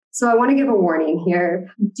So I want to give a warning here.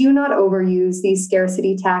 Do not overuse these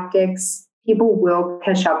scarcity tactics. People will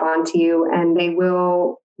catch up onto you and they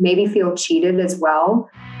will maybe feel cheated as well.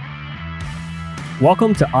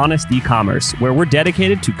 Welcome to Honest E-commerce, where we're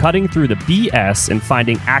dedicated to cutting through the BS and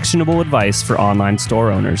finding actionable advice for online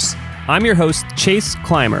store owners. I'm your host, Chase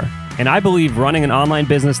Clymer, and I believe running an online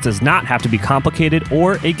business does not have to be complicated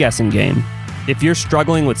or a guessing game. If you're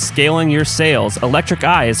struggling with scaling your sales, Electric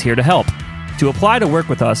Eye is here to help. To apply to work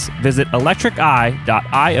with us, visit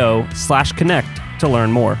electriceye.io/connect to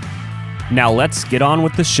learn more. Now let's get on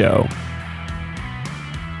with the show.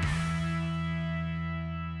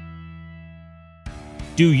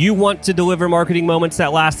 Do you want to deliver marketing moments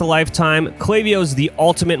that last a lifetime? Klaviyo is the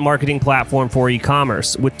ultimate marketing platform for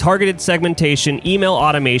e-commerce. With targeted segmentation, email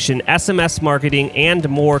automation, SMS marketing, and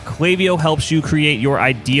more, Klaviyo helps you create your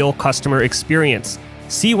ideal customer experience.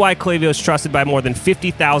 See why Klaviyo is trusted by more than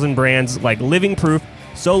 50,000 brands like Living Proof,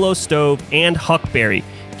 Solo Stove, and Huckberry.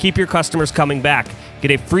 Keep your customers coming back.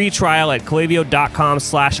 Get a free trial at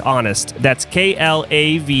klaviyo.com/honest. That's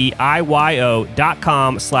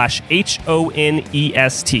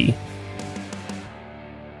KLAVIYO.com/HONEST.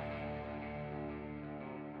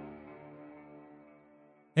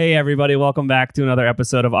 Hey everybody, welcome back to another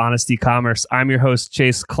episode of Honest E-commerce. I'm your host,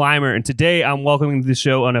 Chase Clymer, and today I'm welcoming to the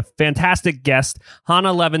show on a fantastic guest,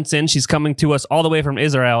 Hannah Levenson. She's coming to us all the way from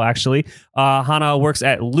Israel, actually. Hannah works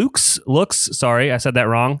at Looks. Sorry, I said that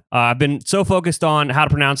wrong. I've been so focused on how to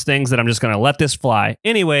pronounce things that I'm just going to let this fly.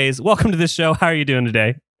 Anyways, welcome to the show. How are you doing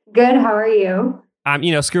today? Good. How are you? I'm,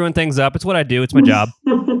 screwing things up. It's what I do. It's my job.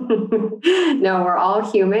 No, we're all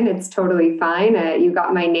human. It's totally fine. You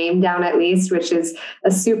got my name down at least, which is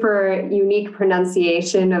a super unique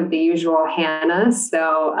pronunciation of the usual Hannah.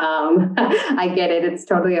 So I get it. It's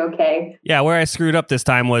totally okay. Yeah, where I screwed up this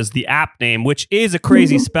time was the app name, which is a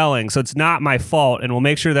crazy spelling. So it's not my fault. And we'll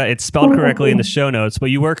make sure that it's spelled correctly in the show notes.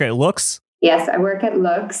 But you work at Looks? Yes, I work at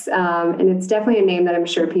Looks, and it's definitely a name that I'm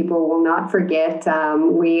sure people will not forget.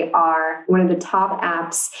 We are one of the top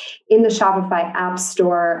apps in the Shopify App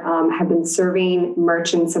Store, have been serving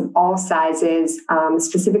merchants of all sizes,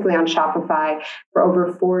 specifically on Shopify, for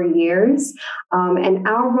over 4 years. And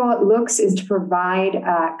our role at Looks is to provide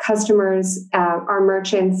customers, our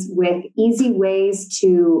merchants, with easy ways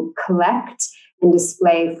to collect and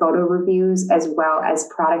display photo reviews as well as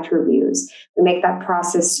product reviews. We make that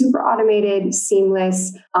process super automated,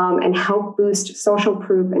 seamless, and help boost social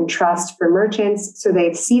proof and trust for merchants so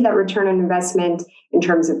they see that return on investment in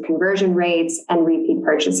terms of conversion rates and repeat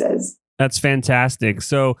purchases. That's fantastic.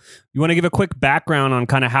 So you want to give a quick background on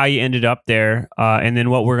kind of how you ended up there and then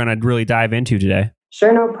what we're going to really dive into today?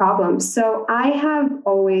 Sure, no problem. So I have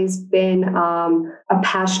always been a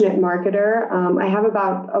passionate marketer. I have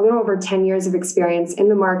about a little over 10 years of experience in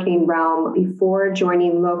the marketing realm. Before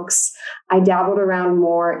joining Looks, I dabbled around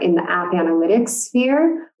more in the app analytics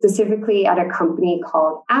sphere, specifically at a company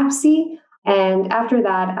called Appsy. And after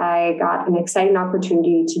that, I got an exciting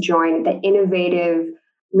opportunity to join the innovative,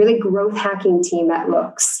 really growth hacking team at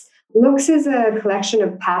Looks. Looks is a collection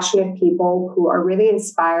of passionate people who are really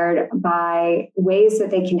inspired by ways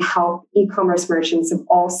that they can help e-commerce merchants of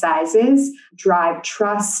all sizes drive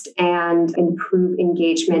trust and improve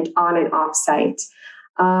engagement on and off site.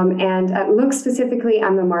 And at Looks specifically,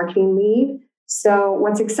 I'm the marketing lead. So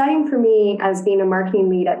what's exciting for me as being a marketing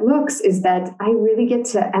lead at Looks is that I really get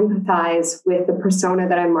to empathize with the persona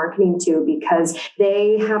that I'm marketing to, because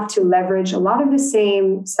they have to leverage a lot of the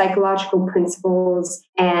same psychological principles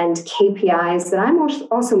and KPIs that I'm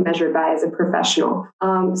also measured by as a professional.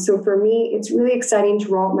 So for me, it's really exciting to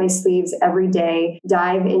roll up my sleeves every day,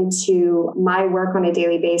 dive into my work on a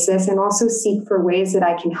daily basis, and also seek for ways that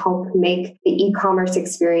I can help make the e-commerce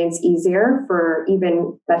experience easier for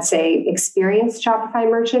even, let's say, experienced Shopify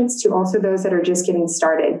merchants to also those that are just getting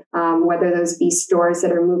started, whether those be stores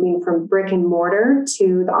that are moving from brick and mortar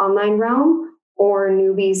to the online realm or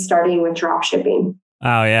newbies starting with drop shipping.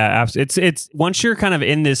 Oh yeah, absolutely. It's once you're kind of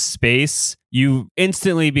in this space, you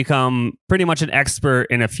instantly become pretty much an expert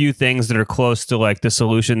in a few things that are close to like the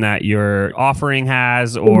solution that your offering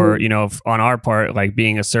has, or on our part, like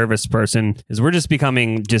being a service person, is we're just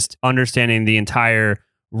becoming just understanding the entire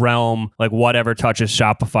realm, like whatever touches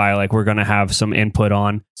Shopify, like we're going to have some input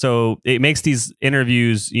on. So it makes these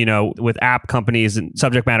interviews, with app companies and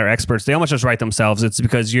subject matter experts, they almost just write themselves. It's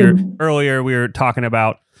because earlier we were talking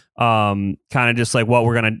about kind of just like what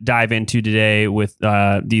we're going to dive into today with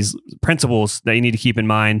these principles that you need to keep in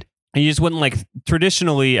mind. And you just wouldn't like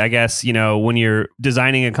traditionally, I guess, when you're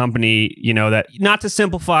designing a company, that not to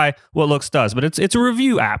simplify what Looks does, but it's a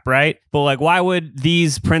review app, right? But like, why would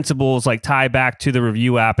these principles like tie back to the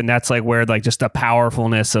review app? And that's like where like just the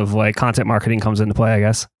powerfulness of like content marketing comes into play, I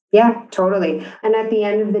guess. Yeah, totally. And at the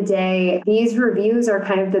end of the day, these reviews are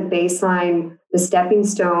kind of the baseline, the stepping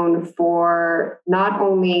stone for not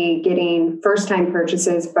only getting first-time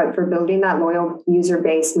purchases, but for building that loyal user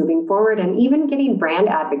base moving forward and even getting brand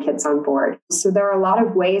advocates on board. So there are a lot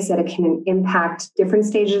of ways that it can impact different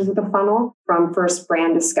stages of the funnel, from first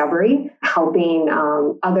brand discovery, helping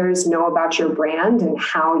others know about your brand and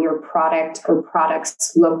how your product or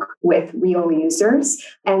products look with real users,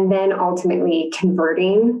 and then ultimately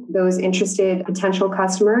converting those interested potential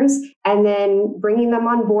customers and then bringing them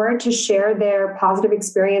on board to share their positive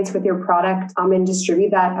experience with your product and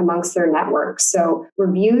distribute that amongst their networks. So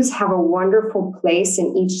reviews have a wonderful place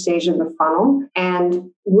in each stage of the funnel,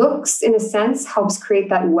 and Looks, in a sense, helps create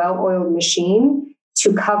that well-oiled machine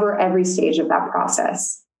to cover every stage of that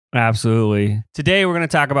process. Absolutely. Today, we're going to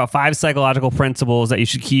talk about 5 psychological principles that you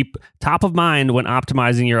should keep top of mind when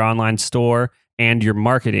optimizing your online store and your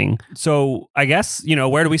marketing. So I guess,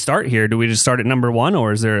 where do we start here? Do we just start at number 1,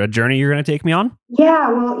 or is there a journey you're going to take me on? Yeah,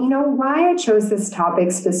 well, why I chose this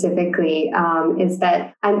topic specifically is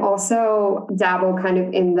that I'm also dabble kind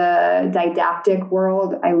of in the didactic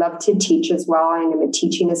world. I love to teach as well. I'm a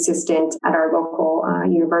teaching assistant at our local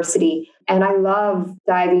university. And I love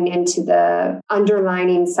diving into the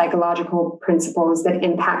underlining psychological principles that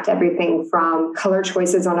impact everything from color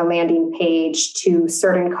choices on a landing page to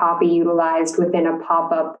certain copy utilized within a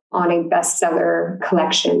pop-up on a bestseller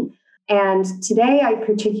collection. And today I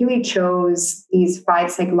particularly chose these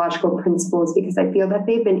 5 psychological principles because I feel that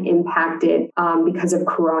they've been impacted because of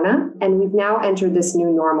Corona. And we've now entered this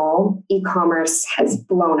new normal. E-commerce has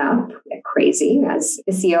blown up like crazy. As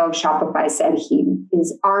the CEO of Shopify said, he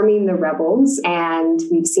is arming the rebels. And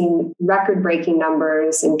we've seen record-breaking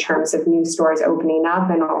numbers in terms of new stores opening up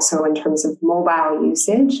and also in terms of mobile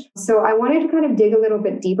usage. So I wanted to kind of dig a little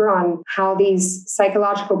bit deeper on how these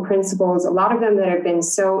psychological principles, a lot of them that have been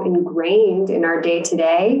so ingrained in our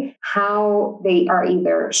day-to-day, how they are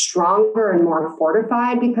either stronger and more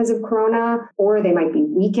fortified because of Corona, or they might be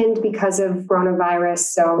weakened because of coronavirus.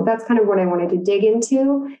 So that's kind of what I wanted to dig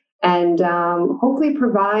into and hopefully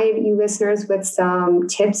provide you listeners with some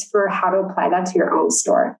tips for how to apply that to your own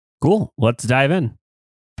store. Cool. Let's dive in.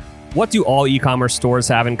 What do all e-commerce stores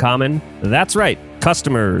have in common? That's right,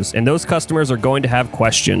 customers. And those customers are going to have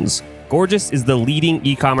questions. Gorgias is the leading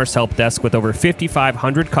e-commerce help desk with over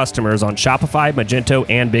 5,500 customers on Shopify, Magento,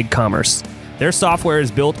 and BigCommerce. Their software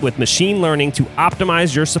is built with machine learning to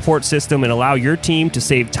optimize your support system and allow your team to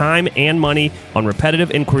save time and money on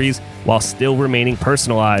repetitive inquiries while still remaining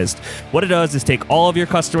personalized. What it does is take all of your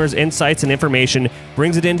customers' insights and information,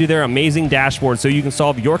 brings it into their amazing dashboard so you can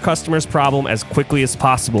solve your customer's problem as quickly as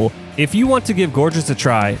possible. If you want to give Gorgias a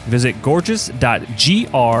try, visit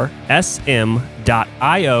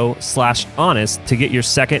gorgias.grsm.io/honest to get your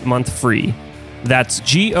second month free. That's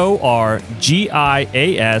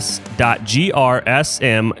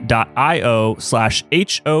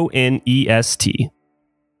gorgias.grsm.io/honest.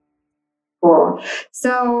 Cool.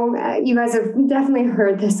 So you guys have definitely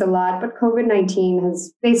heard this a lot, but COVID-19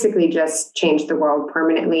 has basically just changed the world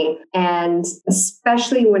permanently. And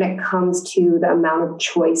especially when it comes to the amount of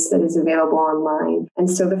choice that is available online. And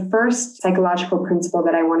so the first psychological principle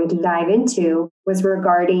that I wanted to dive into was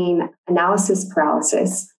regarding analysis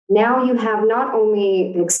paralysis. Now you have not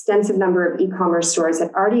only the extensive number of e-commerce stores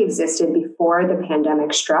that already existed before the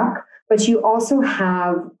pandemic struck, but you also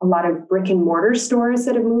have a lot of brick and mortar stores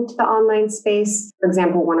that have moved to the online space. For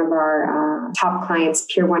example, one of our top clients,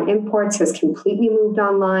 Pier 1 Imports, has completely moved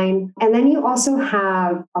online. And then you also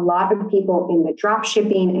have a lot of people in the drop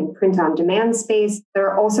shipping and print on demand space that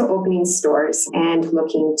are also opening stores and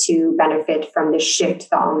looking to benefit from this shift to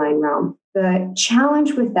the online realm. The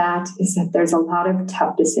challenge with that is that there's a lot of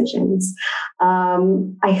tough decisions.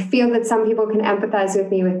 I feel that some people can empathize with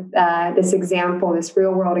me with this example, this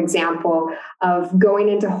real world example of going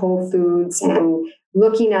into Whole Foods and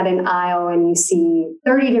looking at an aisle and you see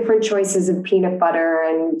 30 different choices of peanut butter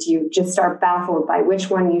and you just are baffled by which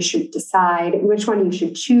one you should decide, which one you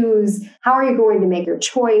should choose. How are you going to make your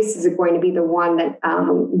choice? Is it going to be the one that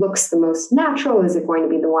looks the most natural? Is it going to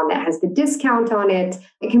be the one that has the discount on it?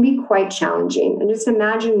 It can be quite challenging. And just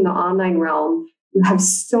imagine in the online realm, you have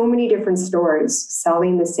so many different stores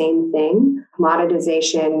selling the same thing.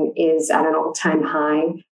 Commoditization is at an all-time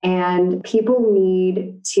high. And people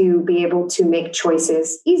need to be able to make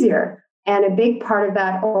choices easier. And a big part of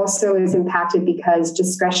that also is impacted because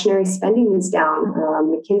discretionary spending is down.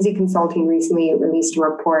 McKinsey Consulting recently released a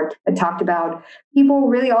report that talked about people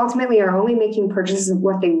really ultimately are only making purchases of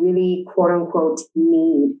what they really, quote unquote,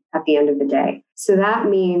 need at the end of the day. So that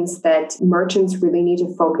means that merchants really need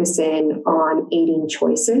to focus in on aiding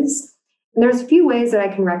choices. And there's a few ways that I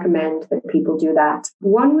can recommend that people do that.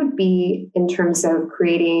 One would be in terms of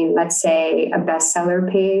creating, let's say, a bestseller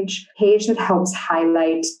page that helps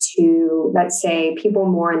highlight to, let's say, people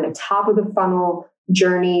more in the top of the funnel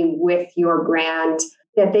journey with your brand,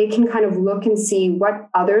 that they can kind of look and see what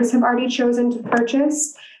others have already chosen to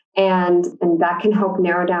purchase. And that can help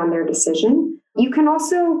narrow down their decision. You can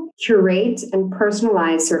also curate and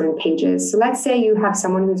personalize certain pages. So let's say you have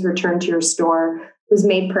someone who's returned to your store who's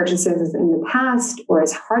made purchases in the past or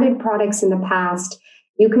has hearted products in the past.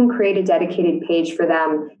 You can create a dedicated page for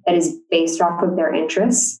them that is based off of their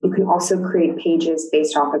interests. You can also create pages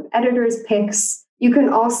based off of editors' picks. You can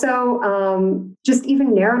also just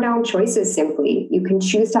even narrow down choices simply. You can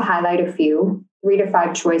choose to highlight a few, 3 to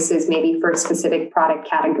 5 choices maybe for a specific product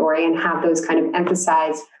category, and have those kind of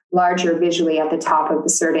emphasized larger visually at the top of a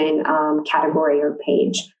certain category or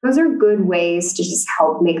page. Those are good ways to just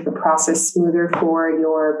help make the process smoother for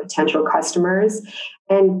your potential customers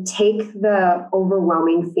and take the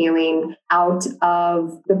overwhelming feeling out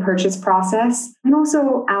of the purchase process and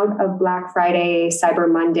also out of Black Friday,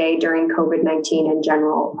 Cyber Monday during COVID-19 in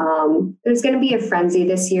general. There's going to be a frenzy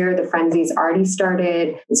this year. The frenzy's already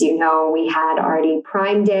started. As you know, we had already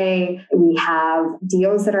Prime Day. We have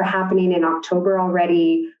deals that are happening in October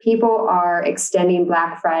already. People are extending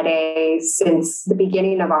Black Friday since the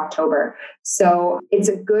beginning of October. So it's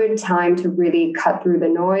a good time to really cut through the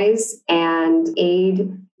noise and aid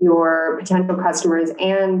your potential customers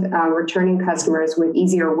and returning customers with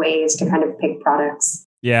easier ways to kind of pick products.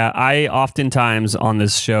 Yeah, I oftentimes on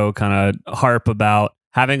this show kind of harp about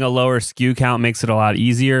having a lower SKU count makes it a lot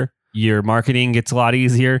easier. Your marketing gets a lot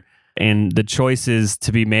easier, and the choices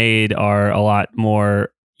to be made are a lot more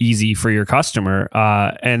easy for your customer.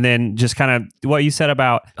 And then just kind of what you said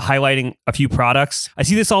about highlighting a few products. I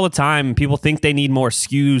see this all the time. People think they need more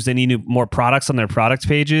SKUs. They need more products on their product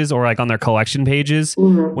pages or like on their collection pages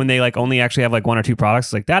when they like only actually have like 1 or 2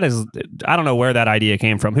 products. Like that is, I don't know where that idea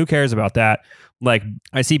came from. Who cares about that? Like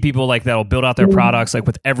I see people like that'll build out their products like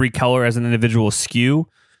with every color as an individual SKU.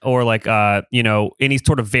 Or like, any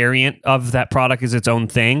sort of variant of that product is its own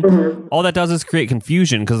thing. All that does is create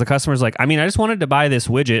confusion because the customer's like, I mean, I just wanted to buy this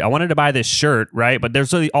widget. I wanted to buy this shirt, right? But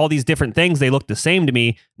there's all these different things. They look the same to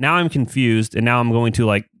me. Now I'm confused and now I'm going to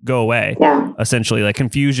like go away. Yeah. Essentially, like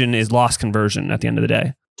confusion is lost conversion at the end of the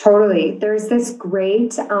day. Totally. There's this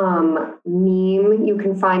great meme you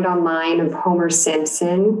can find online of Homer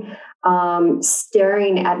Simpson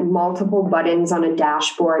staring at multiple buttons on a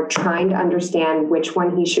dashboard, trying to understand which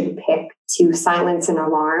one he should pick to silence an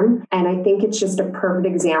alarm. And I think it's just a perfect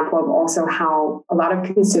example of also how a lot of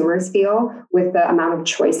consumers feel with the amount of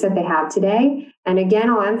choice that they have today. And again,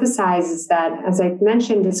 I'll emphasize is that, as I've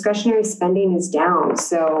mentioned, discretionary spending is down.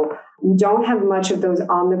 So you don't have much of those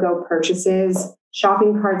on-the-go purchases.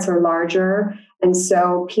 Shopping carts are larger. And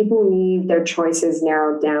so people need their choices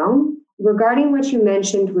narrowed down. Regarding what you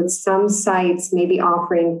mentioned with some sites maybe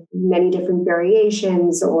offering many different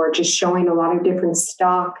variations or just showing a lot of different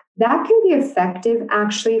stock, that can be effective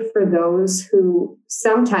actually for those who,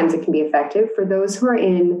 sometimes it can be effective for those who are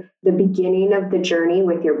in the beginning of the journey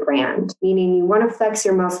with your brand, meaning you want to flex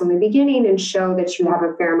your muscle in the beginning and show that you have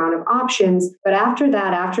a fair amount of options. But after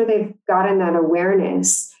that, after they've gotten that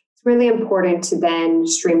awareness, really important to then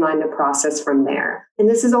streamline the process from there. And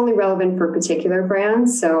this is only relevant for particular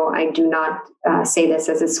brands, so I do not say this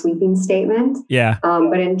as a sweeping statement. Yeah.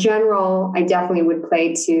 But in general, I definitely would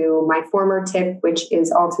play to my former tip, which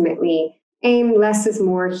is ultimately aim less is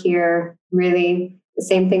more here. Really, the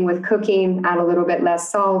same thing with cooking, add a little bit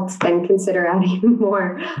less salt, then consider adding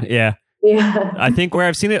more. Yeah. Yeah. I think where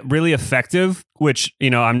I've seen it really effective, which,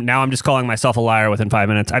 I'm just calling myself a liar within 5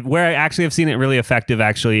 minutes. Where I actually have seen it really effective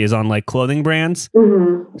actually is on like clothing brands.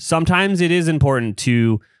 Sometimes it is important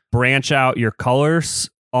to branch out your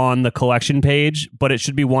colors on the collection page, but it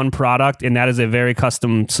should be one product. And that is a very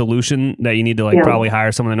custom solution that you need to probably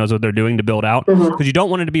hire someone that knows what they're doing to build out. Because you don't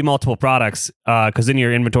want it to be multiple products because then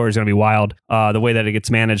your inventory is going to be wild the way that it gets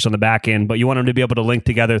managed on the back end. But you want them to be able to link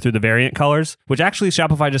together through the variant colors, which actually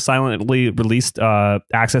Shopify just silently released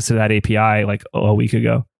access to that API like a week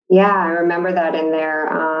ago. Yeah, I remember that in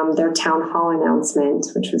their town hall announcement,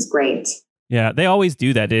 which was great. Yeah, they always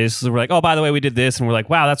do that. We're like, oh, by the way, we did this. And we're like,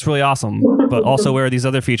 wow, that's really awesome. But also, where are these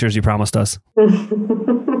other features you promised us?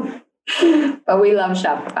 But we love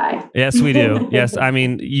Shopify. Yes, we do. Yes. I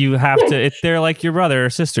mean, you have to, if they're like your brother or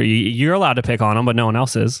sister, you're allowed to pick on them, but no one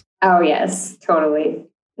else is. Oh, yes, totally.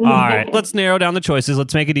 All right, let's narrow down the choices.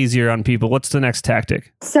 Let's make it easier on people. What's the next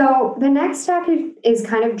tactic? So the next tactic is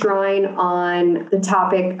kind of drawing on the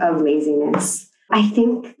topic of laziness. I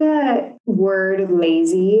think the word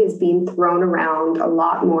lazy is being thrown around a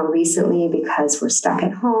lot more recently because we're stuck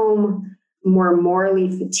at home, more morally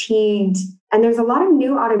fatigued. And there's a lot of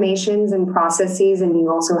new automations and processes, and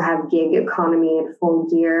you also have gig economy in full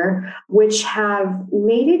gear, which have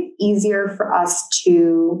made it easier for us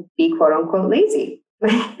to be quote unquote lazy.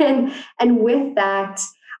 and with that,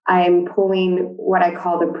 I'm pulling what I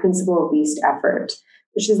call the principle of least effort,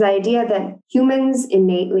 which is the idea that humans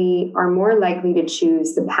innately are more likely to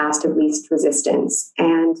choose the path of least resistance.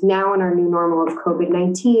 And now in our new normal of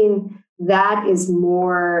COVID-19, that is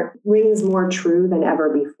rings more true than ever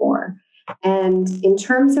before. And in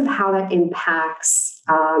terms of how that impacts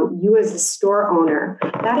you as a store owner,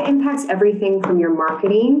 that impacts everything from your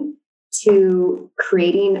marketing to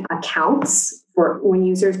creating accounts for when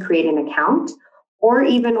users create an account, or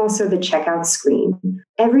even also the checkout screen.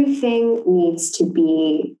 Everything needs to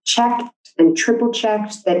be checked and triple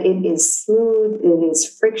checked that it is smooth, it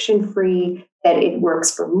is friction-free, that it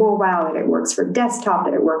works for mobile, that it works for desktop,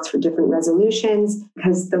 that it works for different resolutions.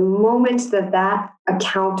 Because the moment that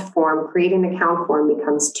create an account form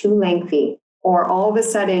becomes too lengthy, or all of a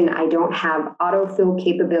sudden I don't have autofill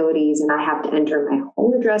capabilities and I have to enter my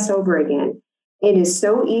whole address over again, it is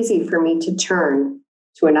so easy for me to turn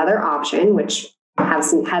to another option, which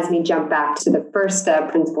has me jump back to the first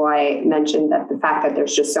principle I mentioned, that the fact that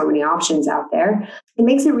there's just so many options out there, it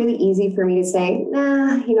makes it really easy for me to say,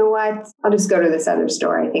 nah, you know what? I'll just go to this other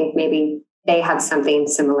store. I think maybe they have something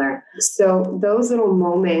similar. So those little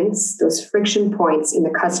moments, those friction points in the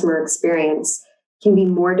customer experience can be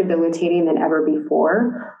more debilitating than ever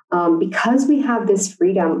before because we have this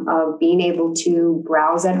freedom of being able to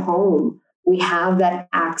browse at home. We have that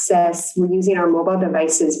access. We're using our mobile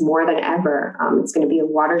devices more than ever. It's going to be a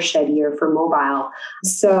watershed year for mobile.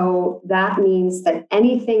 So that means that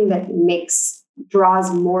anything that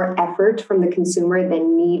draws more effort from the consumer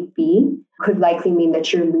than need be could likely mean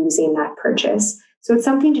that you're losing that purchase. So it's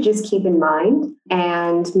something to just keep in mind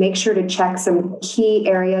and make sure to check some key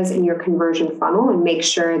areas in your conversion funnel and make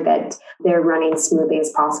sure that they're running smoothly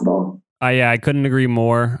as possible. Yeah, I couldn't agree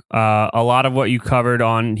more. A lot of what you covered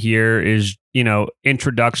on here is,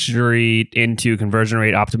 introductory into conversion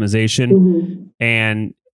rate optimization. Mm-hmm.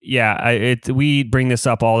 And yeah, we bring this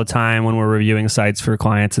up all the time when we're reviewing sites for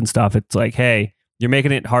clients and stuff. It's like, hey, you're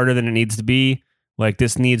making it harder than it needs to be. Like,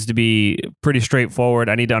 this needs to be pretty straightforward.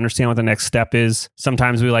 I need to understand what the next step is.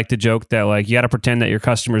 Sometimes we like to joke that, like, you got to pretend that your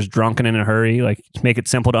customer's drunk and in a hurry. Like, make it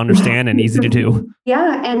simple to understand and easy to do.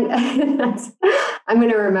 Yeah, and I'm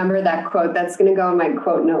going to remember that quote. That's going to go in my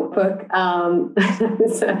quote notebook.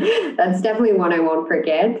 So that's definitely one I won't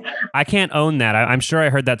forget. I can't own that. I'm sure I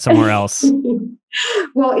heard that somewhere else.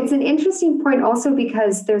 Well, it's an interesting point also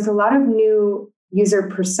because there's a lot of new user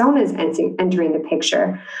personas entering the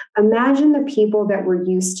picture. Imagine the people that were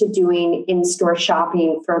used to doing in-store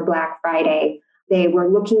shopping for Black Friday. They were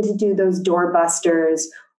looking to do those doorbusters.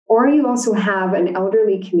 Or you also have an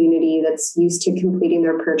elderly community that's used to completing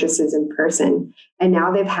their purchases in person. And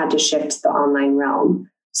now they've had to shift to the online realm.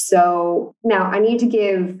 So now I need to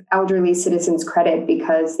give elderly citizens credit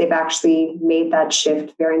because they've actually made that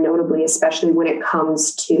shift very notably, especially when it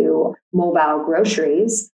comes to mobile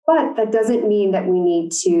groceries. But that doesn't mean that we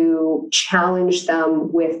need to challenge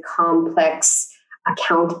them with complex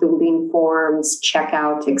account building forms,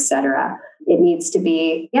 checkout, etc. It needs to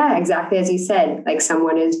be, yeah, exactly as you said, like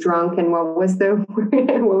someone is drunk and what was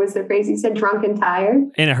the phrase you said? Drunk and tired?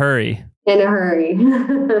 In a hurry. In a hurry.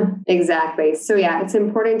 Exactly. So yeah, it's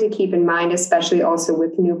important to keep in mind, especially also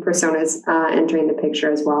with new personas entering the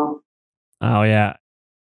picture as well. Oh yeah.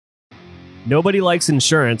 Nobody likes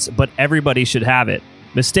insurance, but everybody should have it.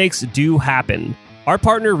 Mistakes do happen. Our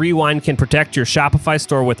partner Rewind can protect your Shopify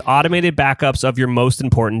store with automated backups of your most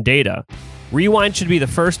important data. Rewind should be the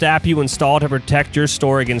first app you install to protect your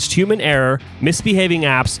store against human error, misbehaving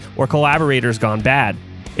apps, or collaborators gone bad.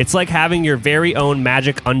 It's like having your very own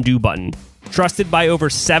magic undo button. Trusted by over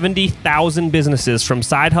 70,000 businesses, from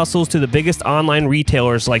side hustles to the biggest online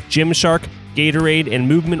retailers like Gymshark, Gatorade, and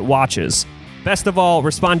Movement Watches. Best of all,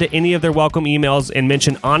 respond to any of their welcome emails and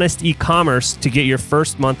mention Honest E-commerce to get your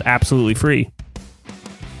first month absolutely free.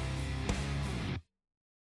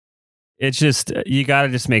 It's just, you got to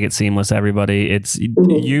just make it seamless, everybody.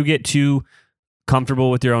 You get too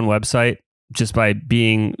comfortable with your own website, just by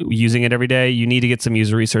using it every day. You need to get some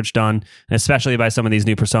user research done, especially by some of these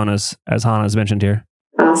new personas, as Hannah's mentioned here.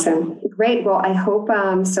 Awesome. Great. Well, I hope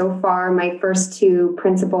so far my first two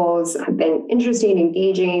principles have been interesting,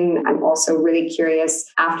 engaging. I'm also really curious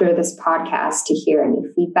after this podcast to hear any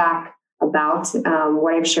feedback about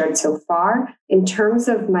what I've shared so far. In terms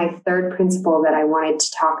of my third principle that I wanted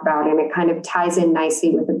to talk about, and it kind of ties in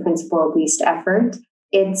nicely with the principle of least effort,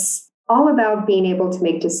 it's all about being able to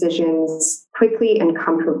make decisions quickly and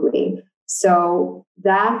comfortably. So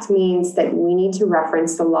that means that we need to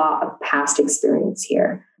reference the law of past experience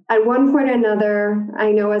here. At one point or another,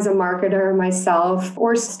 I know as a marketer myself,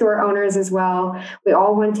 or store owners as well, we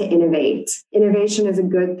all want to innovate. Innovation is a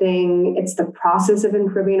good thing. It's the process of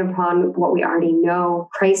improving upon what we already know.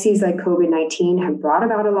 Crises like COVID-19 have brought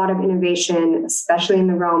about a lot of innovation, especially in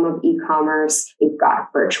the realm of e-commerce. We've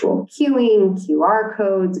got virtual queuing, QR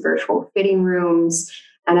codes, virtual fitting rooms.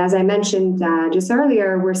 And as I mentioned just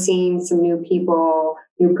earlier, we're seeing some new people,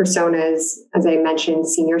 new personas, as I mentioned,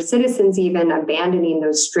 senior citizens even abandoning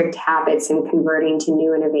those strict habits and converting to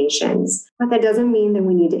new innovations. But that doesn't mean that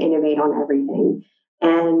we need to innovate on everything.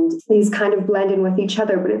 And these kind of blend in with each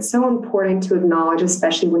other, but it's so important to acknowledge,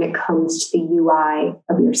 especially when it comes to the UI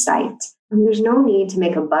of your site. And there's no need to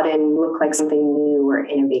make a button look like something new or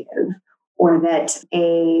innovative, or that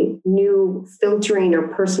a new filtering or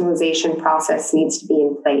personalization process needs to be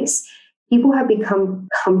in place. People have become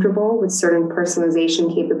comfortable with certain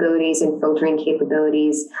personalization capabilities and filtering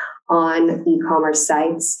capabilities on e-commerce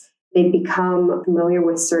sites. They've become familiar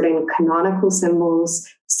with certain canonical symbols,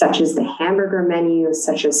 such as the hamburger menu,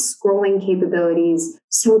 such as scrolling capabilities.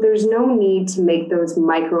 So there's no need to make those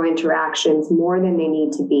micro interactions more than they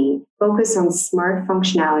need to be. Focus on smart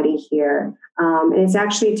functionality here. And it's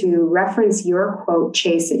actually to reference your quote,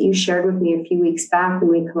 Chase, that you shared with me a few weeks back when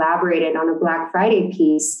we collaborated on a Black Friday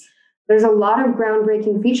piece. There's a lot of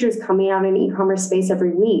groundbreaking features coming out in e-commerce space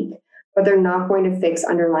every week, but they're not going to fix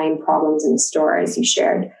underlying problems in the store, as you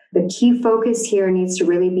shared. The key focus here needs to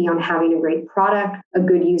really be on having a great product, a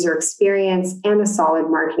good user experience, and a solid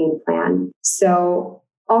marketing plan. So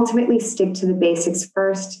ultimately, stick to the basics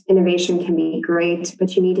first. Innovation can be great,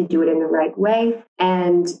 but you need to do it in the right way.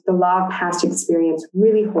 And the law of past experience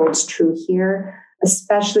really holds true here,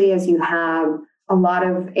 especially as you have a lot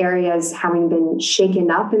of areas having been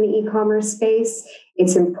shaken up in the e-commerce space.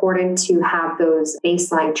 It's important to have those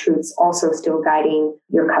baseline truths also still guiding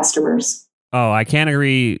your customers. Oh, I can't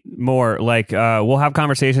agree more. Like, we'll have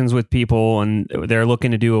conversations with people and they're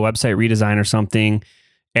looking to do a website redesign or something.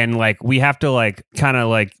 And like, we have to like kind of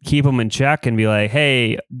like keep them in check and be like,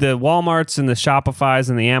 hey, the Walmarts and the Shopifys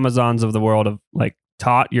and the Amazons of the world have like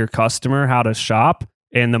taught your customer how to shop.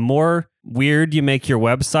 And the more weird you make your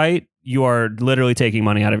website, you are literally taking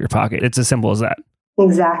money out of your pocket. It's as simple as that.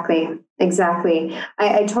 Exactly.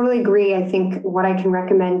 I totally agree. I think what I can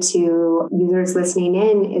recommend to users listening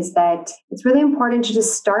in is that it's really important to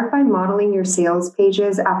just start by modeling your sales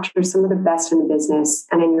pages after some of the best in the business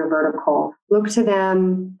and in your vertical. Look to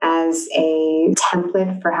them as a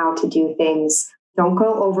template for how to do things. Don't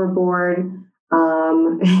go overboard.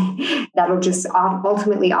 That'll just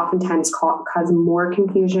ultimately oftentimes cause more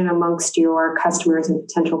confusion amongst your customers and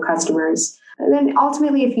potential customers. And then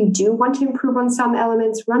ultimately, if you do want to improve on some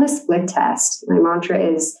elements, run a split test. My mantra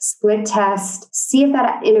is split test, see if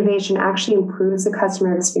that innovation actually improves the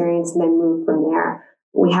customer experience, and then move from there.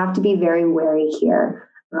 We have to be very wary here,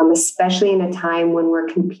 especially in a time when we're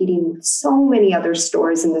competing with so many other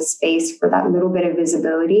stores in the space for that little bit of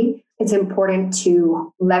visibility. It's important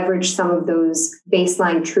to leverage some of those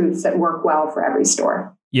baseline truths that work well for every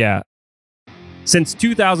store. Yeah. Since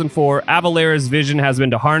 2004, Avalara's vision has been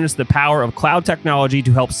to harness the power of cloud technology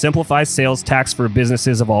to help simplify sales tax for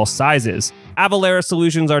businesses of all sizes. Avalara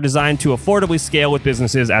solutions are designed to affordably scale with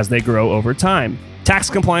businesses as they grow over time. Tax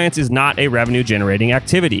compliance is not a revenue-generating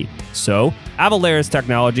activity. So, Avalara's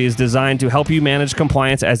technology is designed to help you manage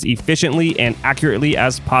compliance as efficiently and accurately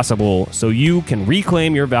as possible so you can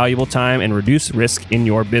reclaim your valuable time and reduce risk in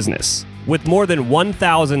your business. With more than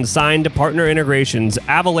 1,000 signed partner integrations,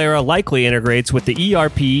 Avalara likely integrates with the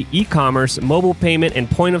ERP, e-commerce, mobile payment, and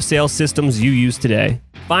point-of-sale systems you use today.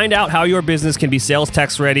 Find out how your business can be sales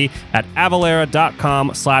tax ready at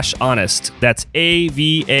avalara.com/honest. That's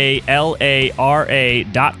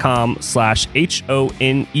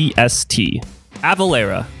avalara.com/HONEST.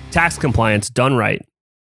 Avalara, tax compliance done right.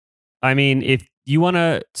 I mean, if you want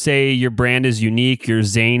to say your brand is unique, you're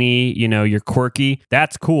zany, you're quirky,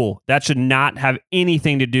 that's cool. That should not have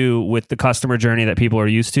anything to do with the customer journey that people are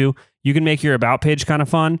used to. You can make your about page kind of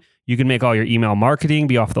fun. You can make all your email marketing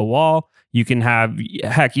be off the wall. You can have,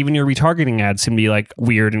 heck, even your retargeting ads can be like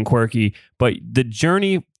weird and quirky, but the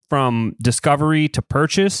journey from discovery to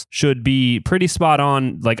purchase should be pretty spot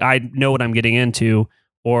on. Like, I know what I'm getting into,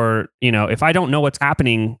 or, if I don't know what's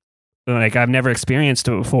happening, like I've never experienced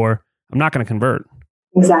it before, I'm not going to convert.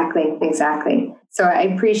 Exactly. So I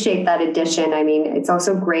appreciate that addition. I mean, it's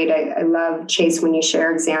also great. I love, Chase, when you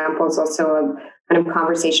share examples also of kind of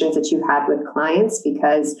conversations that you've had with clients,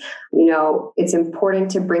 because, it's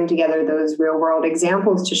important to bring together those real world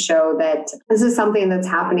examples to show that this is something that's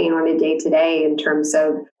happening on a day to day in terms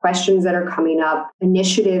of questions that are coming up,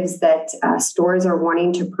 initiatives that stores are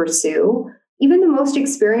wanting to pursue. Even the most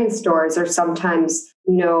experienced stores are sometimes,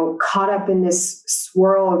 caught up in this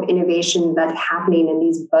swirl of innovation that's happening in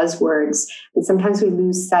these buzzwords. And sometimes we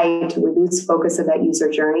lose sight, we lose focus of that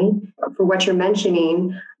user journey. For what you're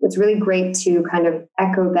mentioning, it's really great to kind of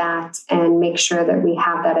echo that and make sure that we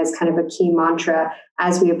have that as kind of a key mantra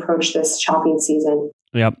as we approach this shopping season.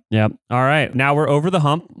 Yep. All right. Now we're over the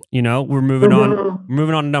hump. We're moving on. We're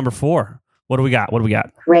moving on to number 4. What do we got?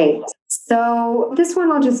 Great. So this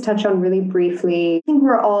one I'll just touch on really briefly. I think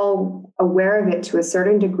we're all aware of it to a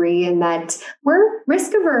certain degree in that we're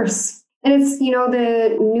risk averse. And it's,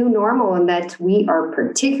 the new normal, in that we are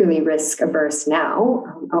particularly risk averse now,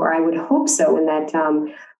 or I would hope so, in that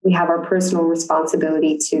we have our personal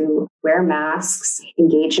responsibility to wear masks,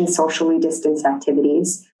 engage in socially distanced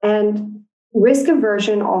activities. And risk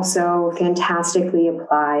aversion also fantastically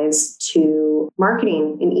applies to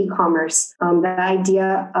marketing in e-commerce. The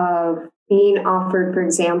idea of being offered, for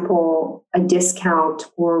example, a discount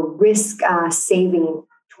or risk saving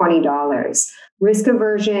 $20. Risk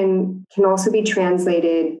aversion can also be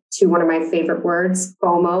translated to one of my favorite words,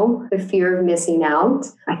 FOMO, the fear of missing out.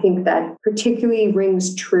 I think that particularly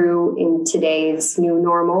rings true in today's new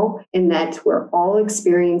normal, in that we're all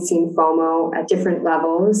experiencing FOMO at different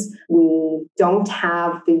levels. We don't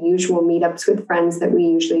have the usual meetups with friends that we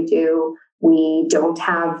usually do. We don't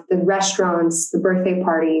have the restaurants, the birthday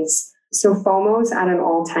parties. So FOMO is at an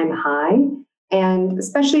all-time high. And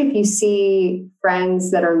especially if you see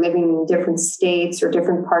friends that are living in different states or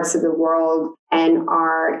different parts of the world and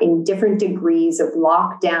are in different degrees of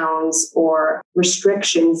lockdowns or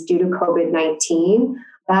restrictions due to COVID-19,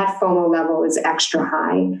 that FOMO level is extra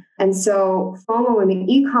high. And so FOMO in the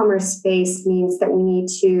e-commerce space means that we need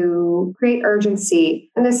to create urgency.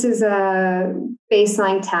 And this is a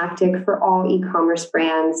baseline tactic for all e-commerce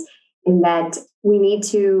brands, in that we need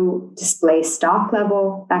to display stock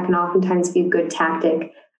level. That can oftentimes be a good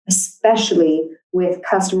tactic, especially with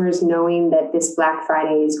customers knowing that this Black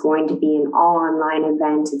Friday is going to be an all online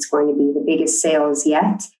event. It's going to be the biggest sales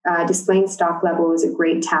yet. Displaying stock level is a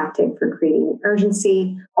great tactic for creating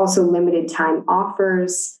urgency. Also, limited time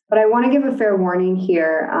offers. But I want to give a fair warning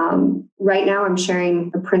here. Right now, I'm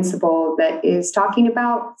sharing a principle that is talking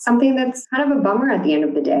about something that's kind of a bummer at the end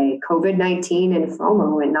of the day, COVID-19 and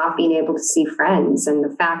FOMO and not being able to see friends. And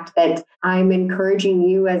the fact that I'm encouraging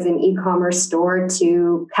you as an e-commerce store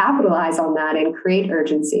to capitalize on that and create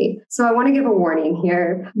urgency. So I want to give a warning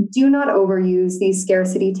here. Do not overuse these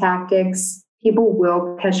scarcity tactics. People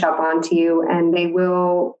will catch up onto you, and they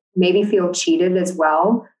will maybe feel cheated as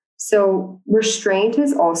well. So restraint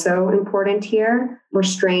is also important here.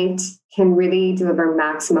 Restraint can really deliver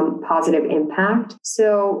maximum positive impact.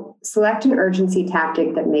 So select an urgency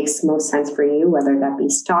tactic that makes most sense for you, whether that be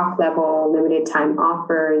stock level, limited time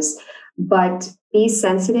offers, but be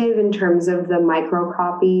sensitive in terms of the micro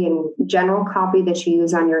copy and general copy that you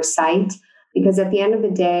use on your site, because at the end of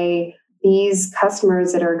the day, these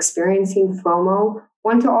customers that are experiencing FOMO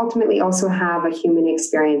want to ultimately also have a human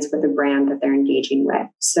experience with the brand that they're engaging with.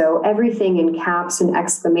 So everything in caps and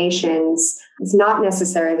exclamations is not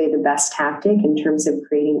necessarily the best tactic in terms of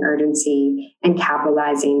creating urgency and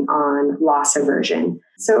capitalizing on loss aversion.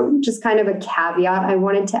 So just kind of a caveat I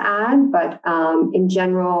wanted to add, but in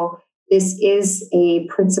general, this is a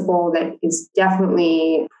principle that is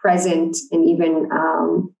definitely present and even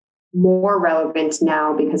more relevant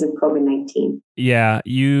now because of COVID-19. Yeah,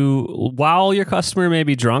 while your customer may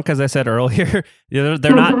be drunk, as I said earlier,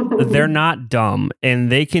 they're not dumb, and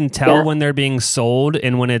they can tell when they're being sold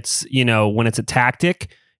and when it's a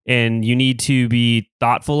tactic, and you need to be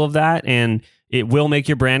thoughtful of that, and it will make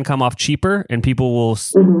your brand come off cheaper, and people will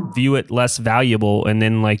view it less valuable, and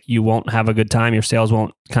then you won't have a good time. Your sales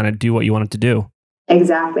won't kind of do what you want it to do.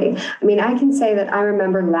 Exactly. I mean, I can say that I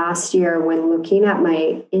remember last year when looking at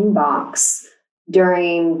my inbox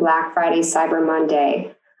during Black Friday, Cyber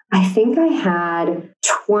Monday, I think I had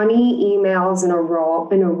 20 emails in a row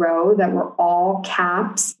that were all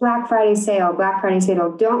caps. Black Friday sale,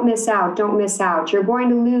 don't miss out. You're going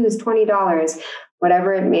to lose $20.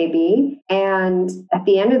 whatever it may be. And at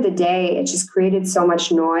the end of the day, it just created so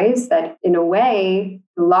much noise that in a way,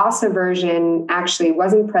 the loss aversion actually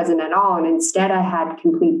wasn't present at all. And instead, I had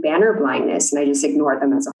complete banner blindness and I just ignored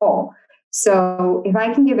them as a whole. So if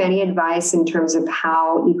I can give any advice in terms of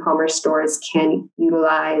how e-commerce stores can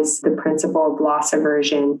utilize the principle of loss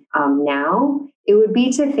aversion now, it would be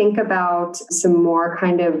to think about some more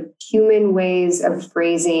kind of human ways of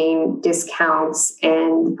phrasing discounts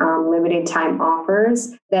and limited time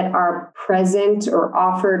offers that are present or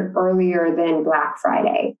offered earlier than Black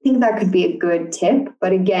Friday. I think that could be a good tip,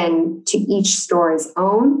 but again, to each store's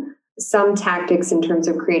own. Some tactics in terms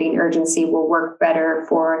of creating urgency will work better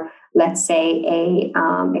for, let's say, a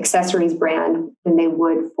accessories brand than they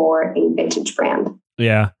would for a vintage brand.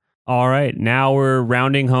 Yeah. All right. Now we're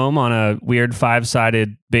rounding home on a weird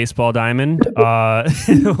 5-sided baseball diamond.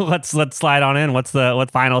 Let's slide on in. What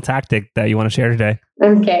final tactic that you want to share today?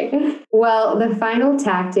 Okay. Well, the final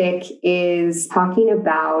tactic is talking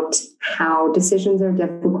about how decisions are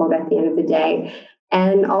difficult at the end of the day.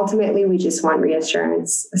 And ultimately, we just want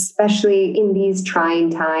reassurance, especially in these trying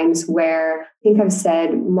times where I think I've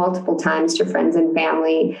said multiple times to friends and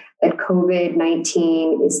family that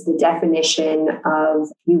COVID-19 is the definition of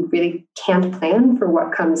you really can't plan for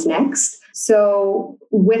what comes next. So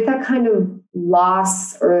with that kind of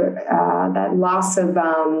loss or that loss of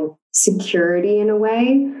security in a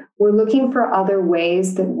way, we're looking for other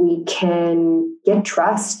ways that we can get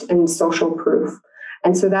trust and social proof.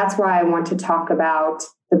 And so that's why I want to talk about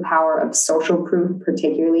the power of social proof,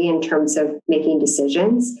 particularly in terms of making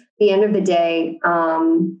decisions. At the end of the day,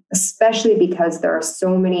 especially because there are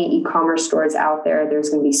so many e-commerce stores out there, there's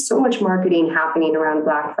going to be so much marketing happening around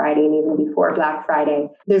Black Friday and even before Black Friday.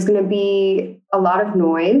 There's going to be a lot of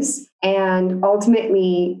noise, and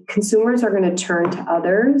ultimately consumers are going to turn to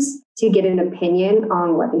others to get an opinion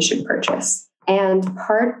on what they should purchase. And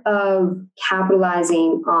part of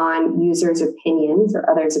capitalizing on users' opinions or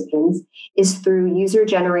others' opinions is through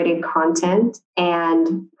user-generated content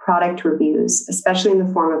and product reviews, especially in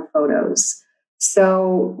the form of photos.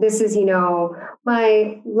 So this is,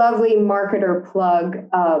 my lovely marketer plug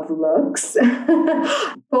of looks.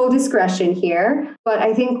 Full discretion here. But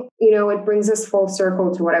I think, it brings us full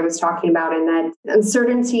circle to what I was talking about, in that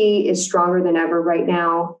uncertainty is stronger than ever right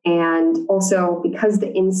now. And also because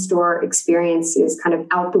the in-store experience is kind of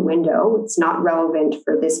out the window, it's not relevant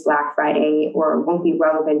for this Black Friday or won't be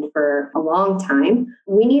relevant for a long time.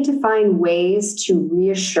 We need to find ways to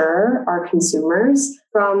reassure our consumers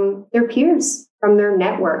from their peers, from their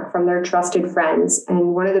network, from their trusted friends.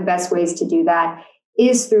 And one of the best ways to do that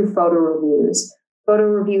is through photo reviews. Photo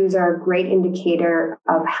reviews are a great indicator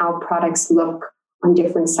of how products look on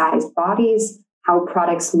different sized bodies, how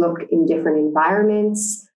products look in different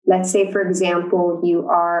environments. Let's say, for example, you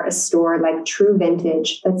are a store like True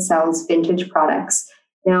Vintage that sells vintage products.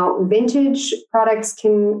 Now, vintage products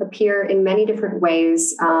can appear in many different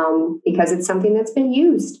ways because it's something that's been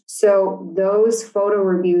used. So those photo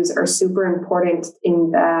reviews are super important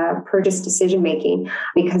in the purchase decision-making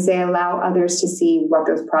because they allow others to see what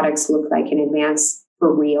those products look like in advance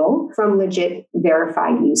for real from legit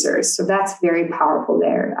verified users. So that's very powerful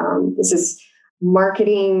there. This is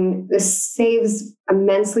marketing. This saves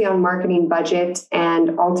immensely on marketing budget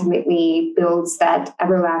and ultimately builds that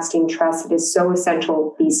everlasting trust that is so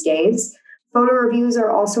essential these days. Photo reviews are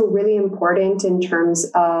also really important in terms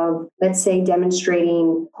of, let's say,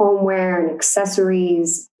 demonstrating homeware and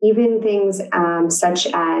accessories, even things such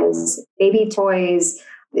as baby toys.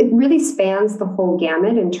 It really spans the whole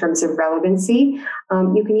gamut in terms of relevancy.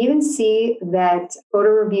 You can even see that photo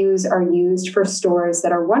reviews are used for stores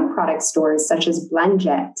that are one-product stores, such as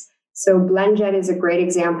BlendJet. So BlendJet is a great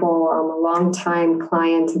example, a longtime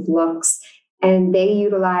client of Looks, and they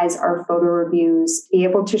utilize our photo reviews to be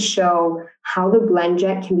able to show how the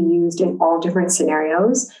BlendJet can be used in all different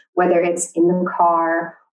scenarios, whether it's in the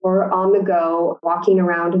car or on the go, walking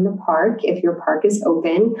around in the park if your park is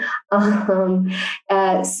open.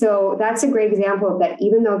 So that's a great example of that.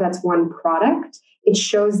 Even though that's one product, it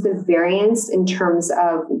shows the variance in terms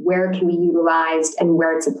of where it can be utilized and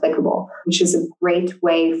where it's applicable, which is a great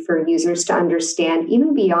way for users to understand,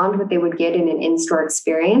 even beyond what they would get in an in-store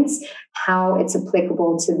experience, how it's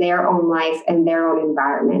applicable to their own life and their own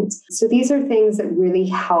environment. So these are things that really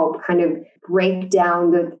help kind of break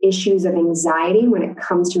down the issues of anxiety when it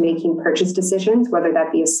comes to making purchase decisions, whether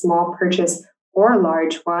that be a small purchase or a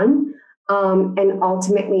large one, and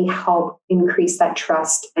ultimately help increase that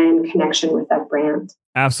trust and connection with that brand.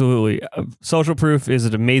 Absolutely. Social proof is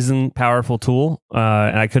an amazing, powerful tool,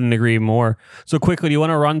 and I couldn't agree more. So quickly, do you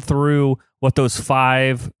want to run through what those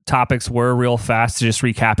 5 topics were real fast to just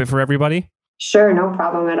recap it for everybody? Sure, no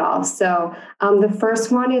problem at all. So, the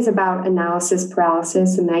first one is about analysis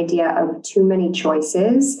paralysis and the idea of too many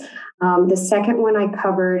choices. The second one I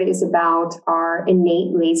covered is about our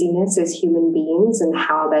innate laziness as human beings and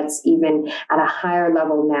how that's even at a higher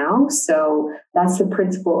level now. So, that's the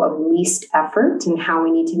principle of least effort and how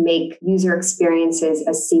we need to make user experiences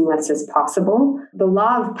as seamless as possible. The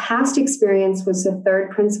law of past experience was the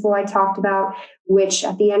third principle I talked about, which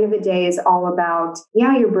at the end of the day is all about,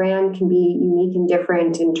 your brand can be unique and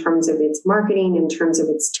different in terms of its marketing, in terms of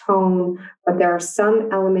its tone, but there are some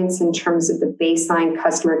elements in terms of the baseline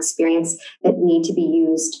customer experience that need to be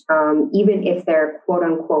used, even if they're quote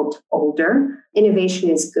unquote older. Innovation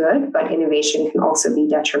is good, but innovation can also be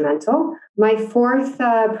detrimental. My fourth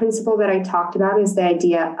principle that I talked about is the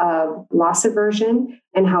idea of loss aversion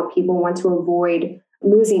and how people want to avoid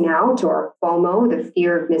losing out, or FOMO, the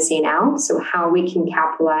fear of missing out. So how we can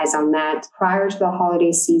capitalize on that prior to the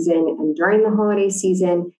holiday season and during the holiday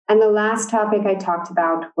season. And the last topic I talked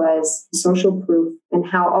about was social proof and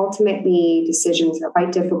how ultimately decisions are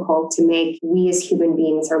quite difficult to make. We as human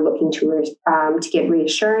beings are looking to get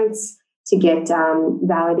reassurance, to get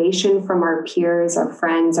validation from our peers, our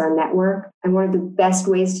friends, our network. And one of the best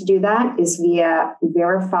ways to do that is via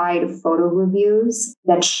verified photo reviews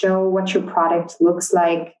that show what your product looks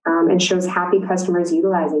like and shows happy customers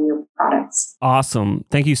utilizing your products. Awesome.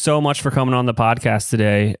 Thank you so much for coming on the podcast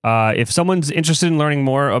today. If someone's interested in learning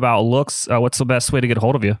more about Looks, what's the best way to get a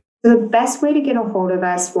hold of you? The best way to get a hold of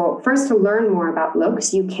us, well, first to learn more about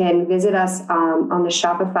Looks, you can visit us on the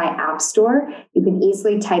Shopify App Store. You can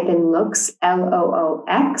easily type in Looks,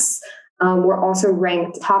 Loox. We're also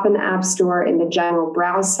ranked top in the App Store in the general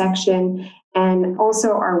browse section. And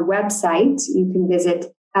also our website, you can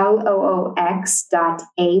visit loox.app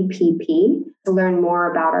to learn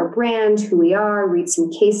more about our brand, who we are, read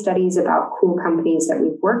some case studies about cool companies that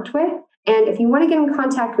we've worked with. And if you want to get in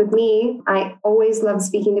contact with me, I always love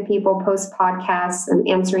speaking to people, post podcasts, and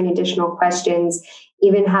answering additional questions,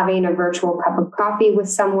 even having a virtual cup of coffee with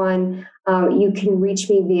someone. You can reach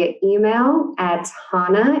me via email at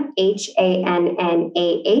Hannah,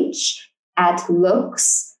 HANNAH,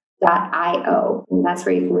 @looks.io. And that's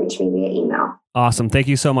where you can reach me via email. Awesome. Thank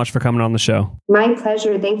you so much for coming on the show. My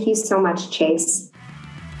pleasure. Thank you so much, Chase.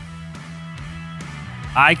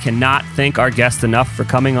 I cannot thank our guests enough for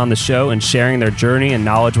coming on the show and sharing their journey and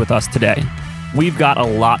knowledge with us today. We've got a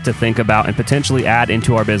lot to think about and potentially add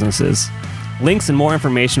into our businesses. Links and more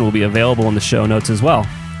information will be available in the show notes as well.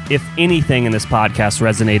 If anything in this podcast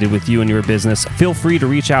resonated with you and your business, feel free to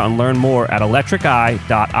reach out and learn more at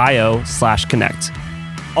electriceye.io/connect.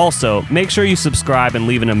 Also, make sure you subscribe and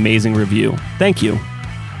leave an amazing review. Thank you.